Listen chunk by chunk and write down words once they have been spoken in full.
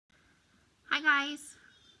Hi guys,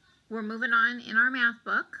 we're moving on in our math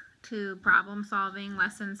book to problem solving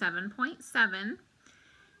lesson 7.7,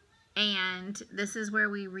 and this is where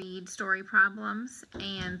we read story problems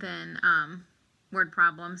and then word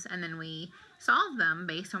problems, and then we solve them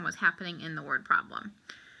based on what's happening in the word problem.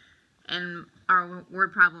 And our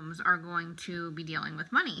word problems are going to be dealing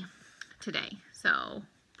with money today. So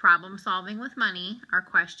problem solving with money, our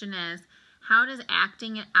question is, how does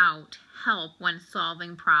acting it out help when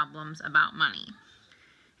solving problems about money?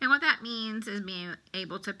 And what that means is being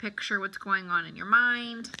able to picture what's going on in your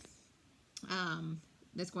mind,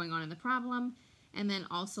 that's going on in the problem, and then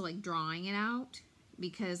also like drawing it out,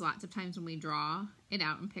 because lots of times when we draw it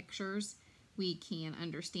out in pictures, we can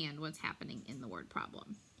understand what's happening in the word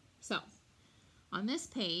problem. So on this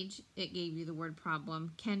page, it gave you the word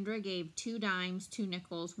problem. Kendra gave 2 dimes, 2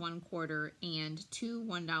 nickels, 1 quarter, and 2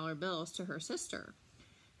 $1 bills to her sister.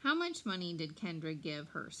 How much money did Kendra give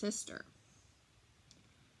her sister?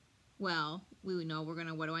 Well, we know we're going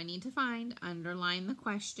to, what do I need to find? Underline the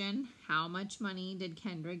question. How much money did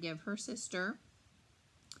Kendra give her sister?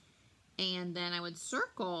 And then I would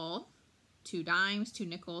circle 2 dimes, 2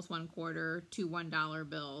 nickels, 1 quarter, 2 $1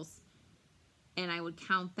 bills, and I would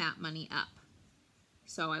count that money up.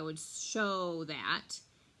 So I would show that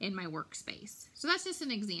in my workspace. So that's just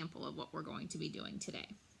an example of what we're going to be doing today.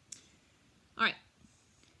 All right,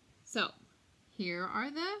 so here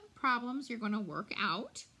are the problems you're going to work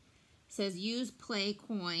out. It says use play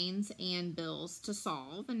coins and bills to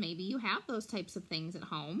solve, and maybe you have those types of things at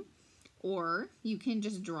home, or you can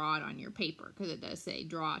just draw it on your paper, because it does say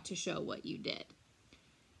draw to show what you did.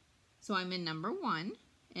 So I'm in number 1,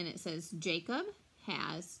 and it says Jacob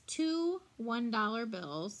has 2 $1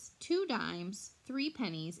 bills, 2 dimes, 3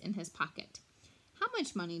 pennies in his pocket. How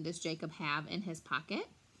much money does Jacob have in his pocket?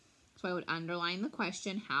 So I would underline the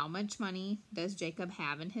question, how much money does Jacob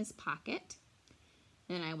have in his pocket?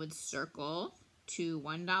 Then I would circle 2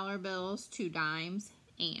 $1 bills, 2 dimes,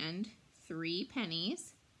 and 3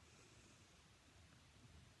 pennies.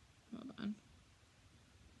 Hold on.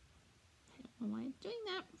 I don't know why it's doing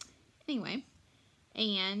that. Anyway,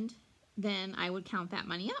 and then I would count that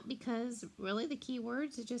money up, because really the key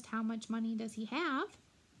words is just how much money does he have.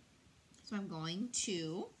 So I'm going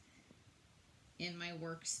to, in my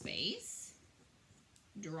workspace,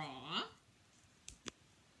 draw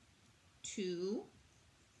 2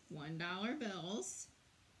 $1 bills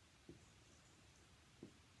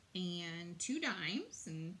and 2 dimes,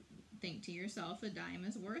 and think to yourself a dime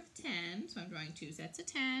is worth 10, so I'm drawing 2 sets of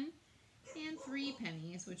 10, and 3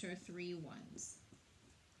 pennies, which are 3 ones.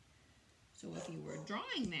 So if you were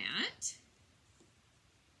drawing that,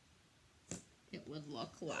 it would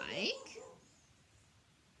look like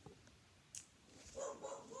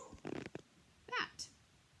that.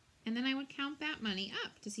 And then I would count that money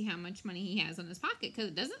up to see how much money he has in his pocket, because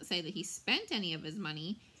it doesn't say that he spent any of his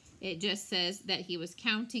money. It just says that he was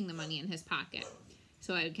counting the money in his pocket.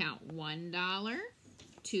 So I would count $1, $2,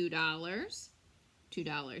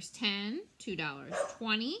 $2.10,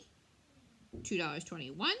 $2.20,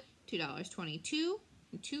 $2.21, $2.22,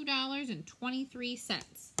 and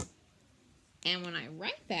 $2.23. And when I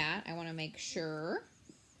write that, I want to make sure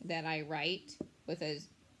that I write with a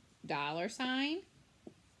dollar sign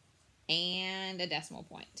and a decimal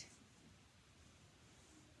point.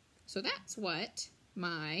 So that's what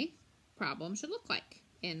my problem should look like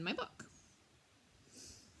in my book.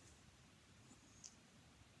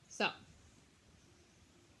 So, I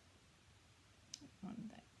wanted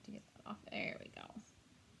to get that off. There we go.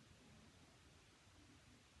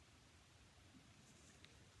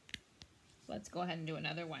 Let's go ahead and do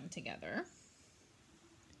another one together.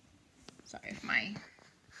 Sorry if my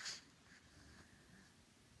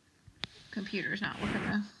computer's not looking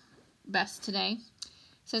the best today. It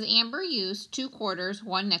says Amber used 2 quarters,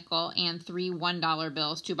 1 nickel, and 3 $1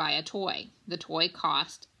 bills to buy a toy. The toy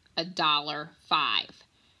cost $1.05.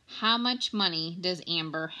 How much money does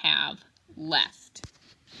Amber have left?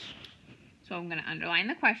 So I'm going to underline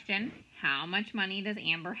the question. How much money does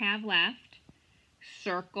Amber have left?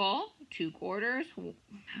 Circle 2 quarters,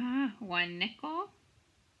 1 nickel,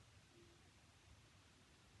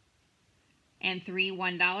 and 3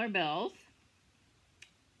 $1 bills.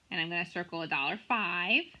 And I'm going to circle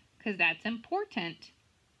 $1.05, because that's important.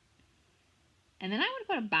 And then I would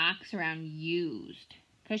put a box around used,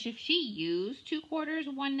 because if she used 2 quarters,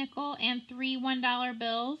 1 nickel, and 3 $1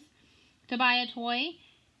 bills to buy a toy,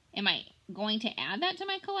 am I going to add that to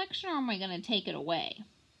my collection, or am I going to take it away?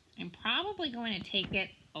 I'm probably going to take it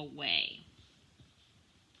away.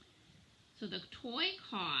 So the toy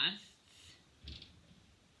costs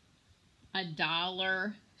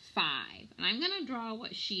 $1.05. 5. And I'm going to draw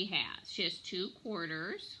what she has. She has 2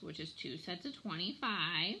 quarters, which is 2 sets of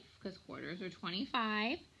 25, because quarters are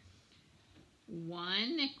 25.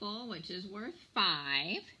 1 nickel, which is worth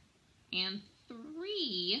 5, and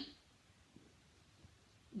 3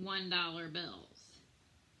 $1 bills.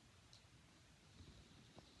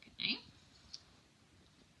 Okay.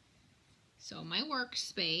 So my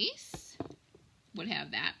workspace would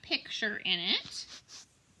have that picture in it.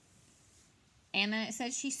 And then it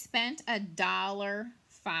says she spent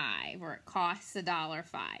 $1.05, or it costs $1.05.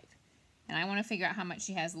 And I want to figure out how much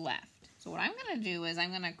she has left. So what I'm going to do is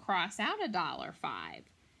I'm going to cross out $1.05.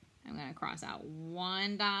 I'm going to cross out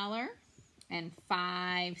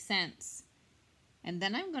 $1.05. And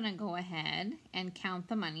then I'm going to go ahead and count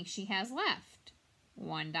the money she has left.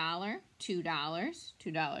 $1, $2,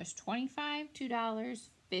 $2.25,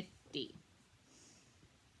 $2.50.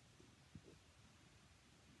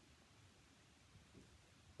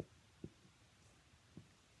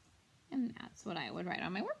 And that's what I would write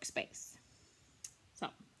on my workspace. So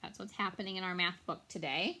that's what's happening in our math book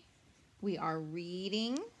today. We are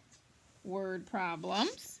reading word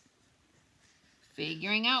problems,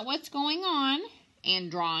 figuring out what's going on,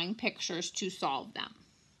 and drawing pictures to solve them.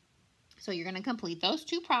 So you're going to complete those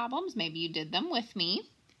 2 problems. Maybe you did them with me.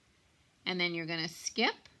 And then you're going to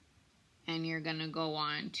skip, and you're going to go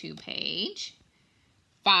on to page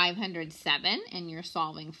 507, and you're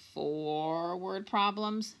solving 4 word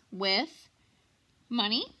problems with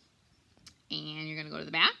money. And you're going to go to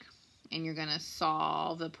the back, and you're going to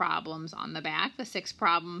solve the problems on the back, the 6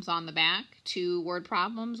 problems on the back, 2 word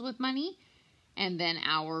problems with money, and then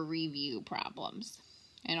our review problems.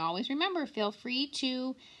 And always remember, feel free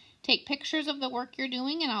to take pictures of the work you're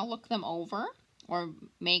doing, and I'll look them over, or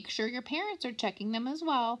make sure your parents are checking them as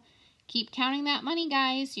well. Keep counting that money,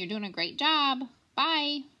 guys. You're doing a great job.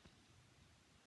 Bye.